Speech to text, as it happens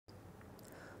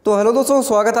तो हेलो दोस्तों,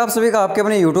 स्वागत है आप सभी का आपके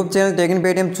अपने यूट्यूब चैनल टेक इन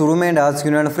पेटीएम शुरू में आज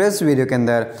की फ्रेश वीडियो के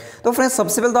अंदर। तो फ्रेंड्स,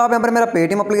 सबसे पहले तो आप यहाँ पर मेरा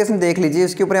पेटीएम एप्लीकेशन देख लीजिए।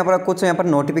 इसके ऊपर यहाँ पर कुछ यहाँ पर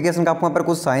नोटिफिकेशन का आपको यहाँ पर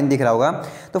कुछ साइन दिख रहा होगा।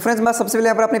 तो फ्रेंड्स, मैं सबसे पहले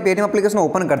यहाँ पर अपने पेटीएम एप्लीकेशन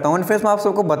ओपन करता हूँ। फ्रेंड्स, मैं आप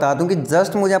सबको बता दूँ कि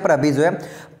जस्ट मुझे यहाँ पर अभी जो है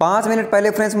 5 मिनट पहले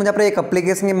फ्रेंड्स मुझे यहाँ पर एक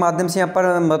एप्लीकेशन के माध्यम से यहाँ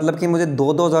पर मतलब कि मुझे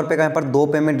 2,000 रुपये का यहाँ पर 2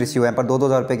 पेमेंट रिसीव है। यहाँ पर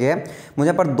 2,000 रुपये के है, मुझे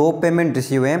यहाँ पर 2 पेमेंट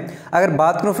रिसीव है। अगर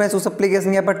बात करूँ फ्रेंड्स उस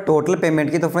एप्लीकेशन यहाँ पर टोटल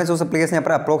पेमेंट की, तो फ्रेंड्स उस एप्लीकेशन यहाँ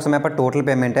पर अप्रोक्स यहाँ पर टोटल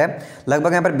पेमेंट है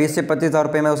लगभग यहाँ पर 20 से 25,000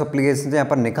 रुपये मैं उस एप्लीकेशन से यहाँ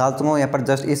पर निकाल चुका हूँ। यहाँ पर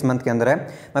जस्ट इस मंथ के अंदर है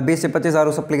मैं 20 से 25,000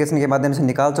 उस एप्लीकेशन के माध्यम से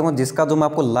निकाल चुका हूँ, जिसका जो मैं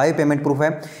आपको लाइव पेमेंट प्रूफ है।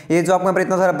 ये जो आपको यहाँ पर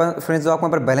इतना सारा फ्रेंड्स जो आपको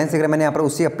यहाँ पर बैलेंस दिख रहा है, मैंने यहाँ पर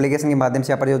उसी एप्लीकेशन के माध्यम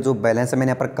से यहाँ पर जो बैलेंस है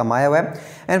मैंने यहाँ पर कमाया हुआ है।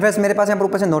 एंड फ्रेंड्स, मेरे पास यहाँ पर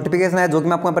ऊपर से नोटिफिकेशन है जो कि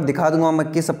मैं आपको यहाँ पर दिखा दूंगा। मैं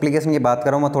किस एप्लीकेशन की बात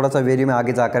कर रहा हूँ, मैं थोड़ा सा वीडियो में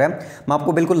आगे जाकर है मैं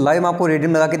आपको बिल्कुल लाइव आपको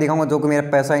रिडीम लगा के दिखाऊंगा, जो कि मेरा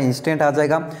पैसा इंस्टेंट आ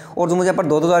जाएगा। और जो मुझे यहाँ पर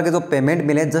 2,000 के जो पेमेंट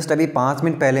मिले जस्ट अभी 5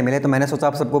 मिनट पहले मिले, तो मैंने सोचा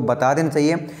आप सबको बता देना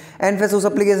चाहिए। एंड फ्रेंड्स, उस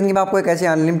एप्लीकेशन की मैं आपको एक ऐसी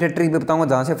अनलिमिटेड ट्रिक भी बताऊंगा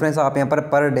जहाँ से फ्रेंड्स आप यहाँ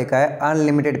पर डे का है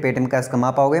अनलिमिटेड पेटीएम कैश कमा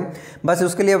पाओगे। बस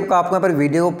उसके लिए आपको यहाँ पर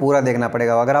वीडियो को पूरा देखना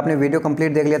पड़ेगा। अगर आपने वीडियो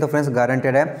कंप्लीट देख लिया तो फ्रेंड्स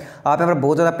गारंटेड है आप यहाँ पर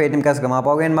बहुत ज़्यादा पेटीएम कैश कमा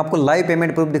पाओगे। एंड मैं आपको लाइव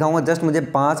पेमेंट प्रूफ दिखाऊंगा। जस्ट मुझे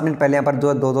 5 मिनट पहले यहाँ पर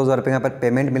जो 2,000 रुपये यहाँ पर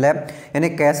पेमेंट मिला है, यानी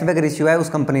कैशबैक रिसीव है उस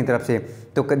कंपनी की तरफ से।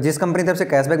 तो जिस कंपनी की तरफ से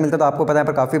कैशबैक मिलता है तो आपको पता है यहाँ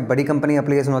पर काफ़ी बड़ी कंपनी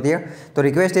एप्लीकेशन होती है। तो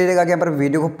रिक्वेस्ट ये रहेगा कि यहाँ पर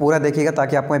वीडियो को पूरा देखिएगा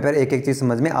ताकि आपको यहाँ पर एक एक चीज़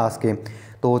समझ में आ सके।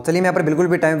 तो चलिए, मैं यहाँ पर बिल्कुल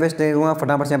भी टाइम वेस्ट नहीं करूँगा,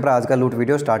 फटाफट से यहाँ पर आज का लूट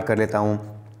वीडियो स्टार्ट कर लेता हूँ।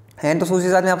 एंड तो उसी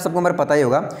साथ में आप सबको मेरा पता ही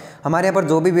होगा, हमारे यहाँ पर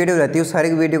जो भी वीडियो रहती है उस हर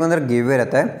एक वीडियो के अंदर गिव अवे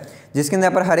रहता है, जिसके अंदर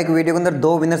यहाँ पर हर एक वीडियो के अंदर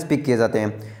 2 विनर्स पिक किए जाते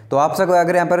हैं। तो आप सब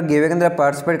अगर यहाँ पर गिव अवे के अंदर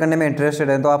पार्टिसिपेट करने में इंटरेस्टेड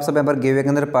है तो आप सब यहाँ पर गिव अवे के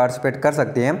अंदर पार्टिसिपेट कर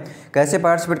सकते हैं। कैसे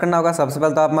पार्टिसिपेट करना होगा, सबसे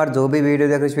पहले तो आप हमारे जो भी वीडियो देख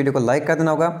रहे हैं इस वीडियो को लाइक कर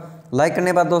देना होगा। लाइक करने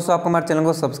के बाद दोस्तों आपको हमारे चैनल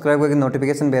को सब्सक्राइब करके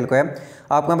नोटिफिकेशन बेल को है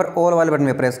आपको यहाँ पर ऑल वाले बटन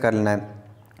में प्रेस कर लेना है।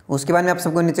 उसके बाद में आप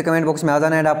सबको नीचे कमेंट बॉक्स में आ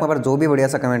जाना है। आपको पर जो भी बढ़िया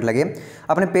सा कमेंट लगे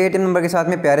अपने पेटीएम नंबर के साथ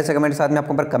में प्यारे से कमेंट के साथ में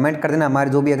आपको पर कमेंट कर देना। हमारी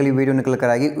जो भी अगली वीडियो निकल कर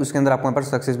आएगी उसके अंदर आपको पर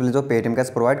सक्सेसफुली जो पेटीएम कैश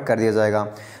प्रोवाइड कर दिया जाएगा।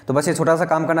 तो बस ये छोटा सा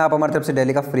काम करना, आप हमारी तरफ से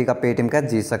डेली का फ्री का पेटीएम कैश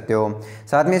जीत सकते हो।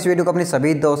 साथ में इस वीडियो को अपने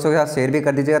सभी दोस्तों के साथ शेयर भी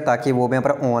कर दीजिएगा ताकि वो भी यहाँ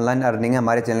पर ऑनलाइन अर्निंग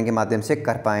हमारे चैनल के माध्यम से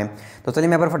कर पाएँ। तो चलिए,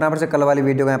 मैं यहाँ पर फटाफट से कल वाली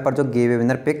वीडियो को यहाँ पर जो गिव अवे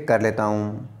विनर पिक कर लेता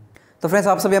हूँ। तो फ्रेंड्स,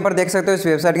 आप सब यहाँ पर देख सकते हो इस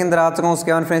वेबसाइट के अंदर आ चुका हूँ।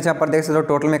 उसके बाद फ्रेंड्स यहाँ पर देख सकते हो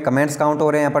टोटल में कमेंट्स काउंट हो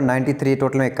रहे हैं। यहाँ पर 93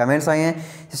 टोटल में कमेंट्स आए हैं।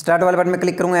 स्टार्ट वाले बटन में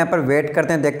क्लिक करूँगा, यहाँ पर वेट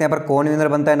करते हैं, देखते हैं यहाँ पर कौन विनर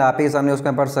बनता है। आप ही के सामने उसके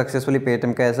यहाँ पर सक्सेसफुली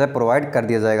पेटीएम कैश है प्रोवाइड कर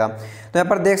दिया जाएगा। तो यहाँ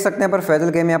पर देख सकते हैं यहाँ पर फैजल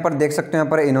गेम, यहाँ पर देख सकते हो यहाँ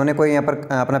पर इन्होंने कोई यहाँ पर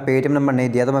अपना पेटीएम नंबर नहीं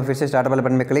दिया। तो मैं फिर से स्टार्ट वाले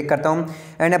बटन में क्लिक करता हूँ।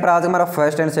 एंड यहाँ पर आज हमारा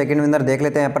फर्स्ट एंड सेकंड विनर देख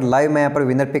लेते हैं। यहाँ पर लाइव मैं यहाँ पर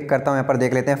विनर पिक करता हूँ। यहाँ पर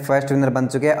देख लेते हैं फर्स्ट विनर बन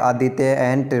चुके हैं आदित्य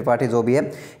एंड त्रिपाठी, जो भी है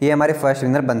ये हमारे फर्स्ट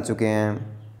विनर बन चुके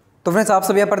हैं। तो फ्रेंड्स, आप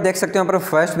सब यहाँ पर देख सकते हो यहाँ पर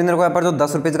फर्स्ट विनर को यहाँ पर जो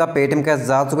 10 रुपये का पेटीएम कैश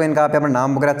जा चुका है, इनका आप यहाँ पर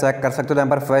नाम वगैरह चेक कर सकते हो। तो यहाँ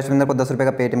पर फर्स्ट विनर को 10 रुपये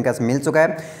का पेटीएम कैश मिल चुका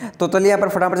है। तो चलिए यहाँ पर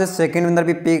फटाफट से सेकंड विनर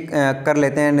भी पिक कर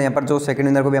लेते हैं। यहाँ पर जो सेकंड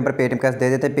विनर को भी यहाँ पर पेटीएम कैश दे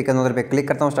देते हैं। पिक करने पे क्लिक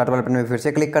करता हूँ, स्टार्ट वाले बटन में फिर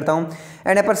से क्लिक करता हूँ।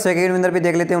 एंड यहाँ पर सेकंड विनर भी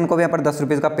देख लेते हैं, उनको भी यहाँ पर 10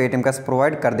 रुपये का पेटीएम कैश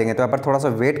प्रोवाइड कर देंगे। तो यहाँ पर थोड़ा सा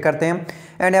वेट करते हैं।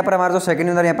 एंड यहाँ पर हमारा जो सेकंड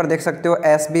विनर यहाँ पर देख सकते हो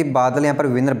SB बादल यहाँ पर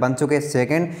विनर बन चुके हैं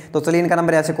सेकंड। तो चलिए, इनका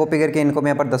नंबर ऐसे कॉपी करके इनको भी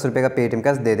यहाँ पर 10 रुपये का पेटीएम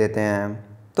कैश दे देते हैं।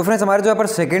 तो फ्रेंड्स, हमारे जो यहाँ पर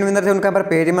सेकंड विनर थे उनका यहाँ पर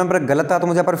पेटीएम नंबर गलत था, तो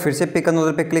मुझे यहाँ पर फिर से पिक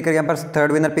करना पे क्लिक करके यहाँ पर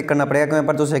थर्ड विनर पिक करना पड़ेगा, क्योंकि यहाँ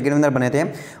पर जो सेकंड विनर बने थे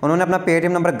उन्होंने अपना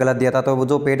पेटीएम नंबर गलत दिया था। तो वो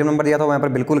जो पेटीएम नंबर दिया था वो यहाँ पर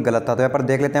बिल्कुल गलत था। तो यहाँ पर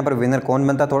देख लेते हैं यहाँ पर विनर कौन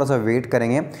बनता है, थोड़ा सा वेट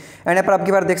करेंगे। एंड यहाँ पर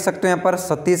आपकी बार देख सकते हो यहाँ पर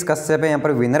सतीश कश्यप यहाँ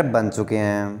पर विनर बन चुके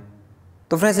हैं।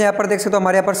 तो फ्रेंड्स, यहाँ पर देख सकते हो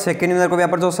हमारे यहाँ पर सेकंड विनर को भी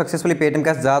यहाँ पर जो सक्सेसफुली पेटीएम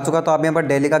कैश जा चुका। तो आप यहाँ पर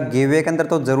डेली का गिव अवे के अंदर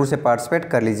तो जरूर से पार्टिसिपेट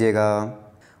कर लीजिएगा।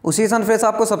 उसी साथ फ्रेंड्स,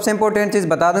 आपको सबसे इंपॉर्टेंट चीज़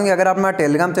बता दूंगी, अगर आप हमारे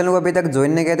टेलीग्राम चैनल को अभी तक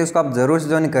ज्वाइन नहीं किया तो उसको आप जरूर से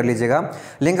ज्वाइन कर लीजिएगा।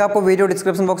 लिंक आपको वीडियो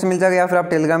डिस्क्रिप्शन बॉक्स में मिल जाएगा, या फिर आप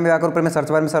टेलीग्राम में आकर ऊपर में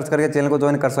सर्च बार में सर्च करके चैनल को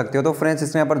ज्वाइन कर सकते हो। तो फ्रेंड्स,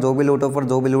 इसमें यहाँ पर जो भी लूट ऑफर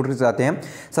जो भी लूट जाते हैं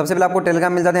सबसे पहले आपको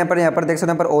टेलीग्राम मिल जाते हैं। यहाँ पर देख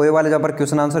सकते हैं यहाँ पर ओए वाले जहाँ पर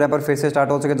क्वेश्चन आंसर यहाँ पर फिर से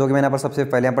स्टार्ट हो चुके, जो कि मैंने यहाँ पर सबसे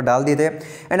पहले यहाँ पर डाल दिए थे।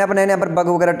 एंड यहाँ पर नए यहाँ पर बग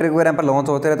वगैरह ट्रिक वगैरह यहाँ पर लॉन्च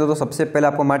होते रहते, तो सबसे पहले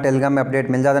आपको हमारे टेलीग्राम में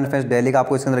अपडेट मिल जाता है। फ्रेंड्स, डेली का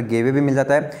आपको इसके अंदर गिव अवे भी मिल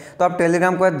जाता है, तो आप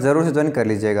टेलीग्राम को जरूर से ज्वाइन कर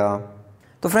लीजिएगा।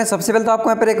 तो फ्रेंड्स, सबसे पहले तो आपको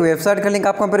यहाँ पर एक वेबसाइट का लिंक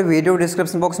आपको यहाँ पर वीडियो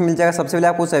डिस्क्रिप्शन बॉक्स में मिल जाएगा। सबसे पहले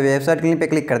आपको उस वेबसाइट के लिंक पे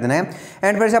क्लिक कर देना है।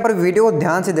 एंड फ्रेंड्स, यहाँ पर वीडियो को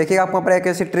ध्यान से देखिएगा, आपको यहाँ पर एक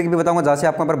ऐसी ट्रिक भी बताऊंगा जहाँ से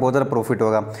आपको यहाँ पर बहुत ज़्यादा प्रॉफिट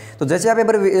होगा। तो जैसे आप यहाँ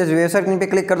पर वेबसाइट के लिंक पे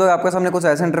क्लिक कर दो, आपके सामने कुछ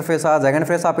ऐसा इंटरफेस आ जाएगा।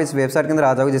 फ्रेंड्स, आप इस वेबसाइट के अंदर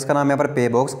आ जाओगे जिसका नाम है यहाँ पर पे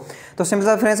बॉक्स। तो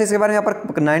सिंपल फ्रेंड्स, इसके बारे में यहाँ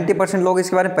पर 90% लोग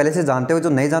इसके बारे में पहले से जानते हो, जो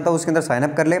नहीं जानता उसके अंदर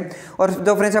साइनअप कर ले। और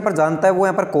जो फ्रेंड्स यहाँ पर जानता है वो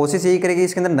यहाँ पर कोशिश यही करेगी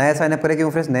इसके अंदर नया साइनअप करेगी,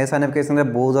 क्योंकि फ्रेंड्स नए साइनअप के इसके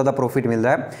अंदर बहुत ज़्यादा प्रॉफिट मिल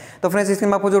रहा है। तो फ्रेंड्स, इसके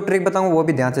मैं आपको जो ट्रिक बताऊँगा वो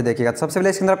भी ध्यान से देखिएगा। सबसे पहले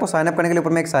इसके अंदर आपको साइनअप करने के लिए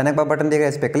ऊपर में एक साइनअप का बटन देगा,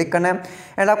 इस पर क्लिक करना है।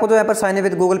 एंड आपको जो यहाँ पर साइन इन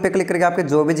विद गूगल पे क्लिक करके आपके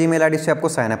जो भी जीमेल आईडी से आपको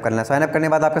साइनअप करना है। साइनअप करने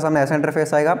के बाद आपके सामने ऐसा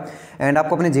इंटरफेस आएगा। एंड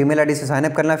आपको अपनी जीमेल आईडी से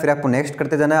साइनअप करना है, फिर आपको नेक्स्ट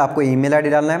करते जाना है। आपको ईमेल आईडी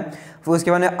डालना है, फिर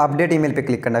उसके बाद अपडेट ईमेल पे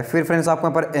क्लिक करना है। फिर फ्रेंड्स आपको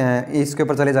यहाँ पर इसके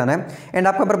ऊपर चले जाना है एंड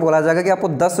आपको यहाँ पर बोला जाएगा कि आपको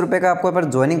 10 रुपये का आपको यहाँ पर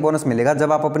ज्वाइनिंग बोनस मिलेगा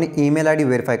जब आप अपनी ईमेल आईडी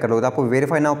वेरीफाई कर लोगे। तो आपको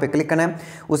वेरीफाई नाउ पे क्लिक करना है।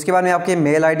 उसके बाद में आपके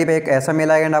मेल आईडी पे एक ऐसा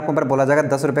मेल आएगा एंड आपको यहाँ पर बोला जाएगा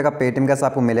 10 रुपये का पेटीएम कैसे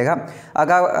आपको मिलेगा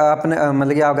अगर अपने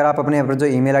मतलब कि अगर आप अपने यहाँ पर जो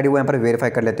ईमेल आईडी वो यहाँ पर वेरीफाई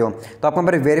कर लेते हो। तो आपको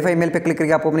यहाँ पर वेरीफाई मेल पे क्लिक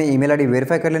करके आपको अपनी ईमेल आईडी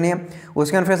वेरीफाई कर लेनी है।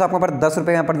 उसके बाद फ्रेंड्स आपको यहाँ पर 10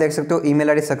 रुपये यहाँ पर देख सकते हो ईमेल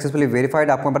आईडी सक्सेसफुली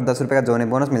वेरीफाइड, आपको यहाँ पर 10 रुपये का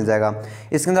ज्वाइनिंग बोनस मिल जाएगा।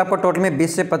 इसके अंदर आपको टोटल में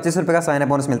 20 से 25 रुपये का साइन अप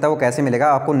बोनस मिलता है। वो कैसे मिलेगा,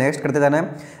 आपको नेक्स्ट करते जाना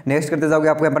है। नेक्स्ट करते जाओगे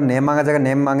आपको यहाँ पर नेम मांगा जाएगा,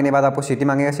 नेम मांगने के बाद आपको सिटी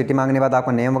मांगेगा, सिटी मांगने के बाद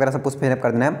आपको नेम वगैरह सब कुछ फिलअप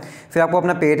कर देना है। फिर आपको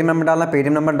अपना पेटीएम नंबर डालना,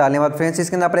 पेटीएम नंबर डालने के बाद फ्रेंड्स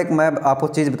इसके अंदर एक मैं आपको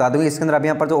चीज़ बता दूँगी, इसके अंदर अभी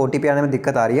यहाँ पर जो ओटीपी आने में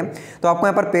दिक्कत आ रही है तो आपको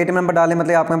यहाँ पर पेटीएम नंबर डालने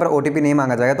मतलब आपको यहाँ पर ओटीपी नहीं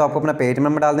मांगा जाएगा। तो आपको अपना पेटीएम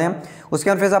नंबर डाल दें। उसके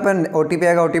बाद फिर आप ओटीपी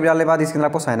आएगा, ओटीपी डालने के बाद इसके अंदर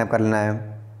आपको साइनअप कर लेना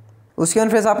है। उसके बाद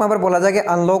फिर आपको यहाँ पर बोला जाए कि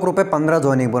अनलॉक रुपये 15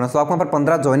 ज्वाइनिंग बोनस, तो आपको यहाँ पर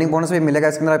 15 ज्वाइनिंग बोनस भी मिलेगा।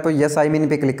 इसके अंदर आपको यस आई मीन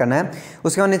पे क्लिक करना है।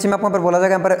 उसके बाद नीचे में आपको यहाँ पर बोला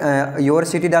जाएगा यहाँ पर योर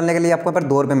सिटी डालने के लिए आपको यहाँ पर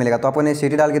 2 रुपये मिलेगा। तो आपको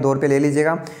सिटी डाल के 2 रुपये ले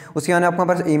लीजिएगा। उसके बाद आपको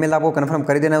यहाँ पर ईमेल आपको कंफर्म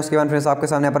कर देना है। उसके बाद फ्रेंड्स आपके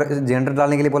सामने यहाँ पर जेंडर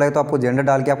डालने के लिए बोला है तो आपको जेंडर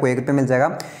डाल के आपको 1 रुपये मिल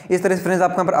जाएगा। इस तरह से फ्रेंड्स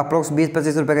आपको यहाँ पर अप्रोक्स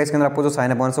 20-25 रुपये का इसके अंदर आपको जो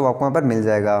साइन अप बोनस है वो आपको यहाँ पर मिल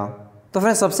जाएगा। तो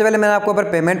फ्रेंड्स सबसे पहले मैंने आपको ऊपर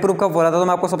पेमेंट प्रूफ का बोला था तो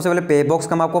मैं आपको सबसे पहले पे बॉक्स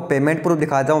का मैं आपको पेमेंट प्रूफ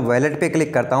दिखाता हूँ। वैलेट पे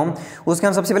क्लिक करता हूँ। उसके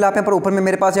बाद सबसे पहले आप यहाँ पर ऊपर में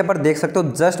मेरे पास यहाँ पर देख सकते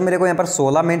हो, जस्ट मेरे को यहाँ पर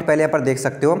 16 मिनट पहले यहाँ पर देख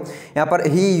सकते हो यहाँ पर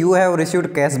ही you have received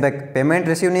cashback, payment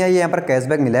receive नहीं है, ये यहाँ पर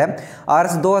कैशबैक मिला है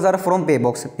आरएस 2000 फ्रॉम पे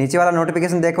बॉक्स। नीचे वाला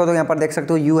नोटिफिकेशन देखो तो यहाँ पर देख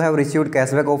सकते हो you have received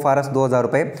cashback of RS 2000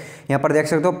 रुपये, यहाँ पर देख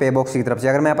सकते हो पे बॉक्स की तरफ से।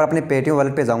 अगर मैं यहाँ पर अपने पेटीएम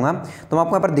वॉलेट पे जाऊँगा तो मैं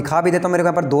आपको यहाँ पर दिखा भी देता हूँ। मेरे को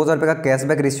यहाँ पर 2000 रुपये का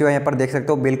कैशबैक रिसीव है, यहाँ पर देख सकते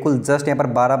हो बिल्कुल जस्ट यहाँ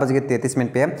पर 12:33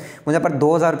 पे है। मुझे यहाँ पर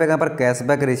 2000 रुपये का पर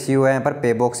कैशबैक रिसीव है यहाँ पर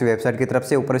पे बॉक्स वेबसाइट की तरफ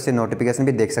से, ऊपर से नोटिफिकेशन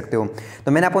भी देख सकते हो।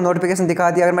 तो मैंने आपको नोटिफिकेशन दिखा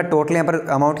दिया। अगर मैं टोटल यहाँ पर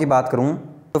अमाउंट की बात करूँ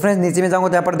तो फ्रेंड्स नीचे में जाऊँगा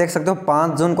तो यहाँ पर देख सकते हो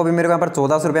 5 जून को भी मेरे को यहाँ पर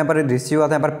 1400 रुपये यहाँ पर रिसीव हुआ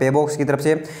था यहाँ पर पे बॉक्स की तरफ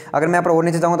से। अगर मैं यहाँ पर और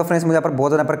नीचे जाऊँगा तो फ्रेंड्स मुझे यहाँ पर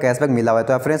बहुत ज़्यादा यहाँ पर कैशबैक मिला हुआ है।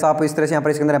 तो फ्रेंड्स आप इस तरह से यहाँ पर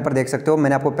इसके अंदर यहाँ पर देख सकते हो।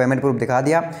 मैंने आपको पेमेंट प्रूफ दिखा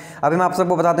दिया। अभी मैं आप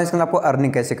सबको बताता हूँ इसके अंदर आपको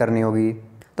अर्निंग कैसे करनी होगी।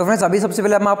 तो फ्रेंड्स अभी सबसे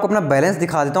पहले मैं आपको अपना बैलेंस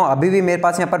दिखा देता हूँ। अभी भी मेरे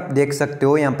पास यहाँ पर देख सकते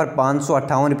हो यहाँ पर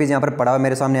 558 रुपीज़ यहाँ पर पड़ा हुआ है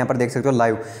मेरे सामने। यहाँ पर देख सकते हो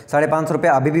लाइव 550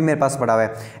 रुपये अभी भी मेरे पास पड़ा हुआ है।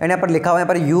 एंड यहाँ पर लिखा हुआ है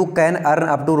यहाँ पर you can earn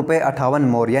up to ₹58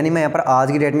 मोर, यानी मैं यहाँ पर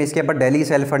आज की डेट में इसके ऊपर डेली की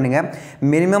सेल्फ अर्निंग है।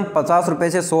 मिनिमम 50 रुपये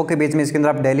से 100 के बीच में इसके अंदर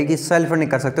आप डेली की सेल्फ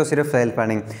अर्निंग कर सकते हो, सिर्फ सेल्फ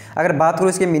अर्निंग। अगर बात करूँ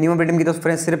इसके मिनिमम रिडीम की तो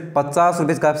फ्रेंड्स सिर्फ 50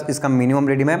 रुपये का इसका मिनिमम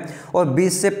रिडीम है और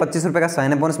 20 से 25 रुपये का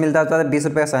साइनअप बोनस मिलता है। 20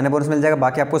 रुपये का साइनअप बोनस मिल जाएगा,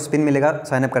 बाकी आपको स्पिन मिलेगा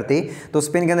साइनअप करते ही। तो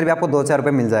स्पिन के अंदर भी आपको 2-4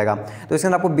 रुपये मिल जाएगा। तो इसके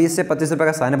अंदर आपको 20 से 25 रुपये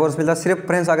का साइन अप बोनस मिलता है। सिर्फ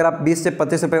फ्रेंड्स अगर आप 20 से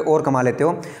 25 रुपये और कमा लेते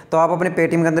हो तो आप अपने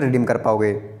पेटीएम के अंदर रिडीम कर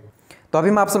पाओगे। तो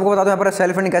अभी मैं आप सबको बता दूं यहाँ पर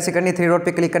सेल्फ अर्निंग कैसे करनी है। 3 डॉट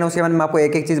पे क्लिक करना है, उसके बाद मैं आपको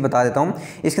एक एक चीज़ बता देता हूँ।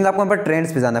 इसके अंदर आपको यहाँ पर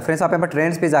ट्रेंड्स पे जाना है। फ्रेंड्स आप यहाँ पर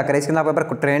ट्रेंड्स पे जाकर इसके अंदर आप यहाँ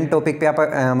पर ट्रेंड टॉपिक पे आप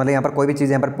मतलब यहाँ पर कोई भी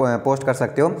चीज़ यहाँ पर पोस्ट कर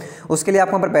सकते हो। उसके लिए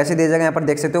आपको यहाँ पर पैसे दिए जाएगा। यहाँ पर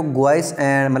देख सकते हो ग्वाइस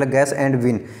एंड मतलब गैस एंड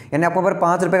विन, यानी आपको यहाँ पर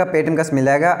 5 रुपये का पेटीएम कैश मिल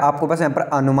जाएगा। आपको बस यहाँ पर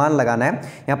अनुमान लगाना है।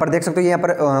 यहाँ पर देख सकते हो यहाँ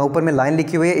पर ऊपर में लाइन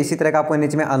लिखी हुई है, इसी तरह का आपको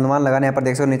नीचे में अनुमान लगाना है। यहाँ पर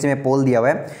देख सकते हो नीचे में पोल दिया हुआ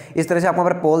है, इस तरह से आपको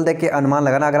यहाँ पर पोल देख के अनुमान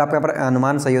लगाना। अगर आपका यहाँ पर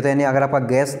अनुमान सही होता है यानी अगर आपका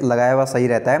गैस लगाया हुआ सही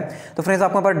रहता है तो फ्रेंड्स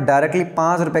आपको यहाँ पर डायरेक्टली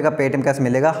 5 रुपये का पेटीएम कैश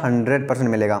मिलेगा, 100%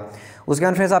 मिलेगा। उसके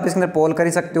बाद फ्रेंड्स आप इसके अंदर पोल कर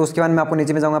ही सकते हो। उसके बाद मैं आपको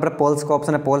नीचे में जाऊँगा, पर पोल्स का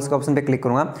ऑप्शन है, पोल्स का ऑप्शन पे क्लिक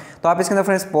करूँगा तो आप इसके अंदर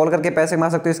फ्रेंड्स पोल करके पैसे कमा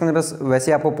सकते हो। इसके अंदर बस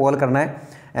वैसे आपको पोल करना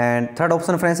है। एंड थर्ड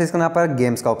ऑप्शन फ्रेंड्स इसके अंदर पर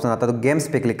गेम्स का ऑप्शन आता है, तो गेम्स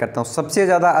पे क्लिक करता हूँ। सबसे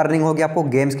ज़्यादा अर्निंग होगी आपको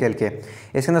गेम्स खेल के।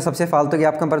 इसके अंदर सबसे फालतू की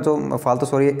आपके ऊपर जो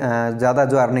ज़्यादा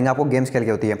जो अर्निंग आपको गेम्स खेल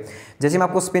के होती है। जैसे मैं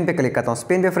आपको स्पिन पे क्लिक करता हूँ,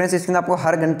 स्पिन पे फ्रेंड्स इसके अंदर आपको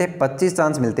हर घंटे 25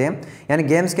 चांस मिलते हैं, यानी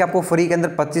गेम्स के आपको फ्री के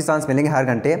अंदर 25 चांस मिलेंगे हर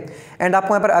घंटे। एंड आपको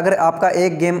यहाँ पर अगर आपका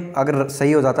एक गेम अगर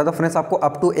सही हो जाता है तो फ्रेंड्स आपको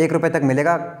अप टू 1 रुपये तक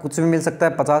मिलेगा। कुछ भी मिल सकता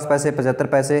है, 50 पैसे, 75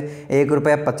 पैसे, 1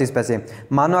 रुपये, 25 पैसे।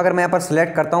 मानो अगर मैं यहाँ पर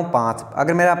सिलेक्ट करता हूँ 5,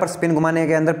 अगर मेरे यहाँ पर स्पिन घुमाने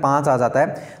के अंदर 5 आ जाता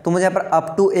है तो मुझे यहाँ पर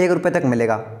अप टू 1 रुपये तक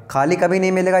मिलेगा। खाली कभी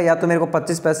नहीं मिलेगा, या तो मेरे को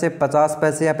 25 पैसे, 50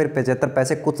 पैसे या फिर 75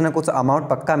 पैसे, कुछ ना कुछ अमाउंट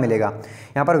पक्का मिलेगा।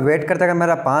 यहाँ पर वेट करते अगर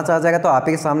मेरा 5 आ जाएगा तो आप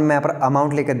ही के सामने मैं यहाँ पर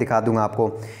अमाउंट लेकर दिखा दूंगा आपको।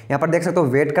 यहाँ पर देख सकते हो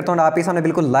वेट करता हूँ, आप ही सामने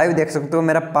बिल्कुल लाइव देख सकते हो।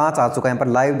 मेरा 5 आ चुका है, यहाँ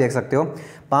पर लाइव देख सकते हो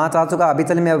 5 आ चुका। अभी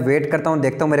चलिए मैं वेट करता हूँ,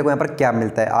 देखता हूँ मेरे को यहाँ पर क्या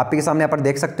मिलता है। आप ही के सामने यहाँ पर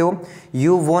देख सकते हो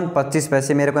यू वॉन 25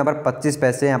 पैसे, मेरे को यहाँ पर 25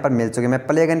 पैसे यहाँ पर मिल चुके। मैं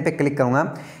प्ले अगेन पे क्लिक करूँगा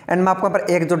एंड मैं आपको यहाँ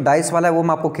पर एक जो डाइस वाला है वो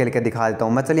मैं आपको खेल के दिखा देता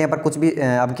हूँ। मैं चलिए यहाँ पर कुछ भी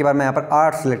अब की बार मैं यहाँ पर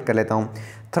 8 सेलेक्ट कर लेता हूँ।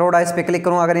 थ्रो डाइस पे क्लिक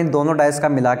करूँगा, अगर इन दोनों डाइस का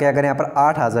मिला के अगर यहाँ पर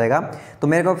 8 आ जाएगा तो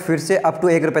मेरे को फिर से अप टू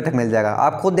 1 रुपये तक मिल जाएगा।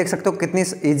 आप खुद देख सकते हो कितनी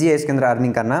ईजी है इसके अंदर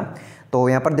अर्निंग करना। तो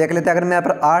यहाँ पर देख लेते हैं, अगर मैं यहाँ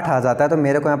पर 8 आ जाता है तो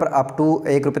मेरे को यहाँ पर अप टू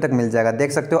 1 रुपये तक मिल जाएगा।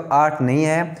 देख सकते हो 8 नहीं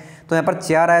है तो यहाँ पर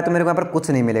 4 आया तो मेरे को यहाँ पर कुछ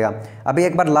नहीं मिलेगा। अभी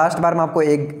एक बार लास्ट बार मैं आपको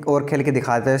एक और खेल के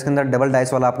दिखा देता हूँ। इसके अंदर डबल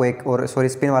डाइस वाला आपको एक और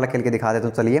स्पिन वाला खेल के दिखा देता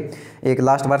हूँ। चलिए एक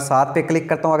लास्ट बार 7 पे क्लिक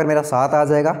करता हूँ, अगर मेरा 7 आ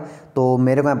जाएगा तो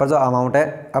मेरे को यहाँ पर जो अमाउंट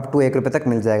है अप टू 1 रुपये तक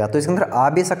मिल जाएगा। तो इसके अंदर आ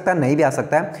भी सकता है, नहीं भी आ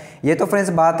सकता है। ये तो फ्रेंड्स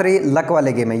बात रही लक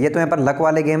वाले गेम है, ये तो यहाँ पर लक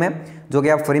वाले गेम है जो कि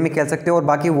आप फ्री में खेल सकते हो। और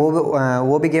बाकी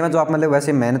वो भी गेम है जो आप मतलब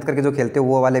वैसे मेहनत करके जो खेलते हो,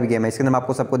 वो वाले भी गेम है। इसके अंदर मैं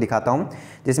आपको सबको दिखाता हूँ,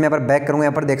 जिसमें यहाँ पर बैक करूँगा,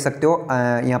 यहाँ पर देख सकते हो,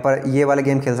 यहाँ पर ये वाले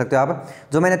गेम खेल सकते हो आप।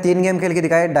 जो मैंने 3 गेम खेल के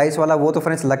दिखाया डाइस वाला, वो तो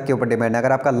फ्रेंड्स लक के ऊपर डिपेंड है।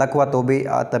 अगर आपका लक हुआ तो भी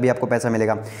तभी आपको पैसा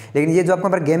मिलेगा। लेकिन ये जो आपको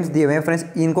यहाँ पर गेम्स दिए हुए हैं फ्रेंड्स,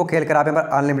 इनको खेल कर आप यहाँ पर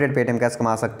अनलिमिटेड पेटीएम कैश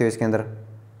कमा सकते हो इसके अंदर।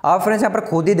 आप फ्रेंड्स यहाँ पर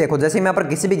खुद ही देखो, जैसे मैं यहाँ पर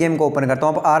किसी भी गेम को ओपन करता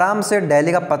हूँ, आप आराम से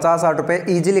डेली का 50-60 रुपये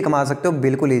ईजिली कमा सकते हो,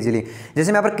 बिल्कुल ईजिली।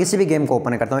 जैसे मैं यहाँ पर किसी भी गेम को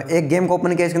ओपन करता हूँ, एक गेम को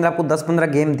ओपन किया, इसके अंदर आपको 10-15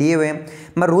 गेम दिए हुए हैं।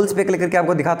 मैं रूल्स पे क्लिक करके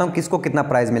आपको दिखाता हूँ किसको कितना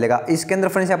प्राइस मिलेगा। इसके अंदर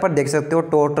फ्रेंड्स यहाँ पर देख सकते हो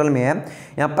टोटल में है,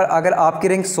 यहाँ पर अगर आपकी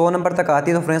रैंक 100 नंबर तक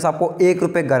आती है तो फ्रेंड्स आपको 1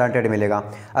 रुपये गारंटेड मिलेगा।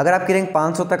 अगर आपकी रैंक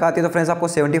 500 तक आती है तो फ्रेंड्स आपको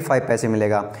 75 पैसे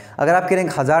मिलेगा। अगर आपकी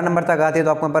रैंक 1000 नंबर तक आती है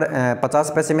तो आपको यहाँ पर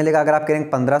 50 पैसे मिलेगा। अगर आपकी रैंक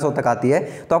 1500 तक आती है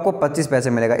तो आपको 25 पैसे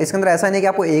मिलेगा। इसके अंदर ऐसा नहीं कि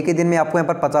आपको एक ही दिन में आपको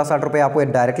 50-60 रुपये आपको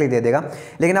डायरेक्टली दे देगा,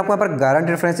 लेकिन आपको यहाँ पर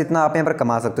गारंटेड फ्रेंड्स इतना आप यहाँ पर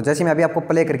कमा सकते हो। जैसे मैं अभी आपको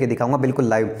प्ले करके दिखाऊंगा बिल्कुल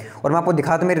लाइव, और मैं आपको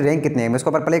दिखाता हूँ मेरी रैंक कितनी है। मैं इसको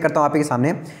ऊपर प्ले करता हूँ आपके सामने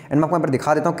एंड मैं आपको यहाँ पर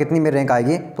दिखा देता हूँ कितनी मेरी रैंक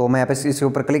आएगी। तो मैं यहाँ पर इसके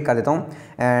ऊपर क्लिक कर देता हूँ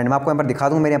एंड मैं आपको यहाँ पर दिखा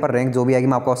दूँगा मेरे यहाँ पर रैंक जो भी आएगी,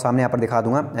 मैं आपको सामने यहाँ पर दिखा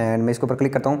दूँगा। एंड मैं इसके ऊपर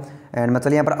क्लिक करता हूँ एंड मैं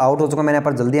चलिए यहाँ पर आउट हो चुका, मैंने यहाँ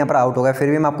पर जल्दी यहाँ पर आउट हो गया, फिर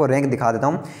भी मैं आपको रैंक दिखा देता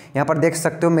हूँ। यहाँ पर देख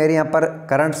सकते हो मेरे यहाँ पर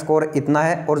करंट स्कोर इतना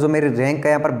है और जो मेरी रैंक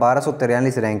है यहाँ पर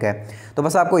 1243 रैंक है। तो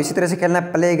बस आपको इसी तरह से खेलना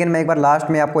है। प्ले अगेन मैं एक बार लास्ट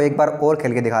में आपको एक बार और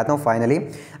खेल के दिखाता हूँ फाइनली।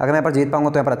 अगर मैं यहाँ पर जीत पाऊंगा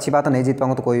तो यहाँ पर अच्छी बात है, नहीं जीत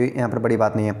पाऊंगा तो कोई यहाँ पर बड़ी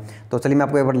बात नहीं है। तो चलिए मैं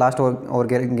आपको एक बार लास्ट और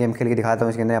गेम खेल के दिखाता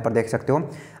हूँ। इसके अंदर यहाँ पर देख सकते हो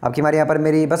आपकी हमारे यहाँ पर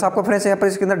मेरी बस आपको फ्रेंड्स यहाँ पर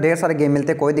इसके अंदर ढेर सारे गेम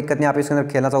मिलते हैं, कोई दिक्कत नहीं। आप इसके अंदर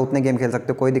खेलना चाहो उतने गेम खेल सकते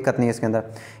हो, कोई दिक्कत नहीं है इसके अंदर।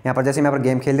 यहाँ पर जैसे मैं यहाँ पर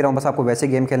गेम खेल रहा हूँ, बस आपको वैसे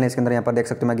गेम खेलने इसके अंदर। यहाँ पर देख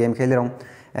सकते हो मैं गेम खेल रहा हूँ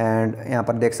एंड यहाँ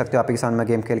पर देख सकते हो आपके सामने मैं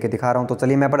गेम खेल के दिखा रहा हूँ। तो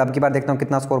चलिए मैं पर अब की बार देखता हूँ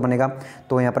कितना स्कोर बनेगा।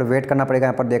 तो यहाँ पर वेट करना पड़ेगा,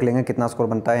 यहाँ पर देख लेंगे कितना स्कोर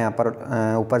बनता है। यहाँ पर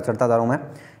ऊपर चढ़ता जा रहा हूँ मैं,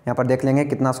 यहाँ पर देख लेंगे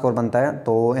कितना स्कोर बनता है।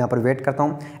 तो यहाँ पर वेट करता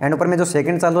हूँ एंड ऊपर में जो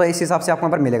सेकंड चालू है इस हिसाब से आपको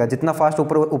यहाँ पर मिलेगा। जितना फास्ट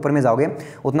ऊपर में जाओगे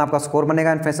उतना आपका स्कोर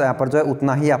बनेगा एंड फिर यहाँ पर जो है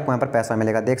उतना ही आपको यहाँ पर पैसा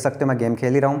मिलेगा। देख सकते हो मैं गेम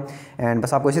खेल ही रहा हूँ एंड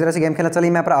बस आपको इसी तरह से गेम खेलना। चलिए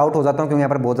मैं यहाँ पर आउट हो जाता हूँ क्योंकि यहाँ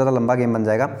पर बहुत ज़्यादा लंबा गेम बन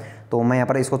जाएगा। तो मैं यहाँ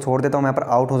पर इसको छोड़ देता हूँ, मैं यहाँ पर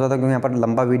आउट हो जाता हूँ क्योंकि यहाँ पर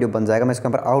लंबा वीडियो बन जाएगा। मैं इसके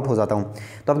यहाँ पर आउट हो जाता हूँ।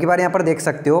 तो अब की बार यहाँ पर देख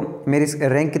सकते हो मेरी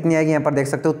रैंक कितनी आएगी। यहाँ पर देख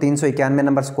सकते हो 391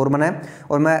 नंबर स्कोर बना है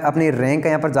और मैं अपनी रैंक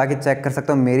यहाँ पर जाके चेक कर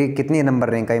सकता हूँ मेरी कितनी नंबर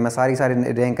रैंक आई। मैं सारी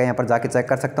रैंक है यहाँ पर जाके चेक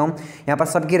कर सकता हूँ। यहाँ पर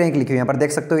सबकी रैंक लिखी हुई है, यहाँ पर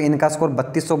देख सकते हो इनका स्कोर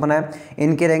 3200 बना है,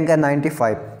 इनकी रैंक है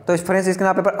 95। तो इस फ्रेंड्स इसके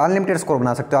आप यहाँ पर अनलिमिटेड स्कोर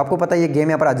बना सकते हो। आपको पता है ये गेम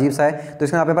यहाँ पर अजीब सा है, तो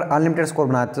इसके आप यहाँ पर अनलिमिटेड स्कोर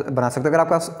बना सकते हो। अगर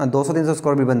आपका 200-300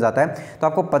 स्कोर भी बन जाता है तो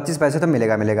आपको 25 पैसे तो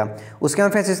मिलेगा। उसके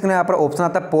बाद फ्रेंड्स इसके यहाँ पर ऑप्शन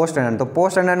आता है पोस्ट एंड अर्न। तो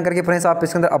पोस्ट एंड अर्न करके फ्रेंड्स आप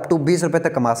इसके अंदर अप टू 20 रुपये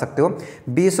तक कमा सकते हो,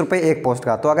 20 रुपये एक पोस्ट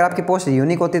का। तो अगर आपकी पोस्ट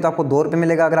यूनिक होती है तो आपको 2 रुपये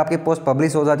मिलेगा। अगर आपकी पोस्ट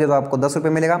पब्लिश हो जाती है तो आपको 10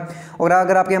 रुपये मिलेगा। और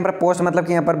अगर आपके यहाँ पर पोस्ट मतलब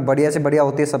कि यहाँ पर बढ़िया से बढ़िया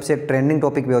होती है, सबसे ट्रेंडिंग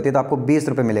टॉपिक भी होती है, तो आपको 20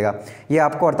 रुपये मिलेगा। ये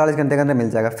आपको 48 घंटे के अंदर मिल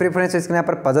जाएगा। फिर फ्रेंड्स इसके यहाँ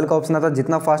पर पजल का ऑप्शन आता है,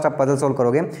 जितना फास्ट आप पजल सोल्व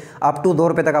करोगे अप टू 2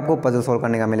 रुपये तक आपको पजल सोल्व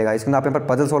करने का मिलेगा। इसके अंदर आप यहाँ पर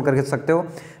पजल सोल्व करके सकते हो।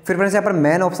 फिर फ्रेंड्स यहाँ पर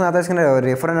मेन ऑप्शन आता है इसके अंदर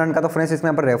रेफर एंड अर्न का। तो फ्रेंड्स इसमें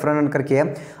यहाँ पर रेफर एंड अर्न करके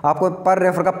है आपको पर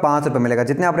रेफर का 5 रुपये मिलेगा।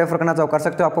 जितने आप रेफर करना चाहो कर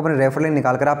सकते हो। आपको अपने रेफर लिंक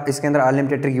निकाल कर आप इसके अंदर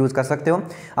अनलिमिटेड ट्रिक यूज़ कर सकते हो।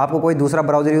 आपको कोई दूसरा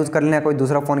ब्राउजर यूज़ कर लेना है, कोई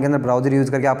दूसरा फोन के अंदर ब्राउजर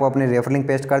यूज़ करके आपको अपने रेफर लिंक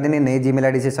पेस्ट कर देनी है, नई जीमेल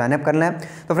आईडी से साइनअप करना है।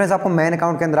 तो फ्रेंड्स आपको मेन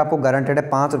अकाउंट के अंदर आपको गारंटेड है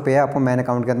 5 रुपये आपको मेन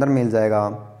अकाउंट के अंदर मिल जाएगा।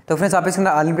 तो फ्रेंड्स आप इसके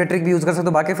अंदर अनलिमिटेड ट्रिक भी यूज़ कर सकते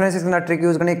हो। बाकी फ्रेंड्स इसके अंदर ट्रिक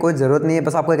यूज़ करने की कोई जरूरत नहीं है,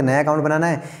 बस आपको एक नया अकाउंट बनाना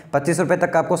है। 25 रुपये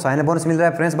तक का आपको साइन बोनस मिल रहा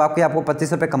है फ्रेंड्स। बाकी आपको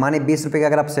 25 रुपये कमाने, 20 रुपये का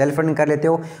अगर आप सेल्फ अर्निंग कर लेते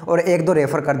हो और 1-2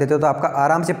 रेफर कर देते हो तो आपका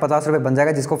आराम से 50 रुपये बन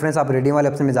जाएगा, जिसको फ्रेंड्स आप रिडीम वाले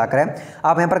ऑप्शन में जाकर है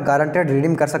आप यहाँ पर गारंटेड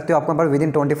रिडीम कर सकते हो। आपको यहाँ पर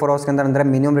विदिन 24 आवर्स के अंदर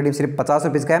मिनिमम रिडीम सिर्फ 50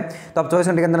 रुपये का है। तो आप 24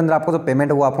 घंटे के अंदर आपको जो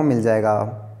पेमेंट है वो आपको मिल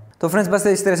जाएगा। तो फ्रेंड्स बस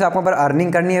इस तरह से आपको पर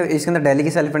अर्निंग करनी है। इसके अंदर डेली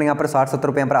की सेल्फ अर्निंग यहाँ पर 60-70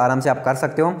 रुपये यहाँ पर आराम से आप कर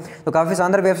सकते हो। तो काफ़ी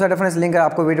शानदार वेबसाइट है फ्रेंड्स, लिंक है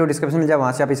आपको वीडियो डिस्क्रिप्शन मिल जाए,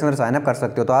 वहाँ से आप इसके अंदर साइनअप कर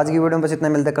सकते हो। तो आज की वीडियो में बस इतना,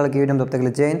 मिलता है कल की वीडियो में, तब तक के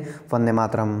लिए जय हिंद, वंदे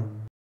मातरम।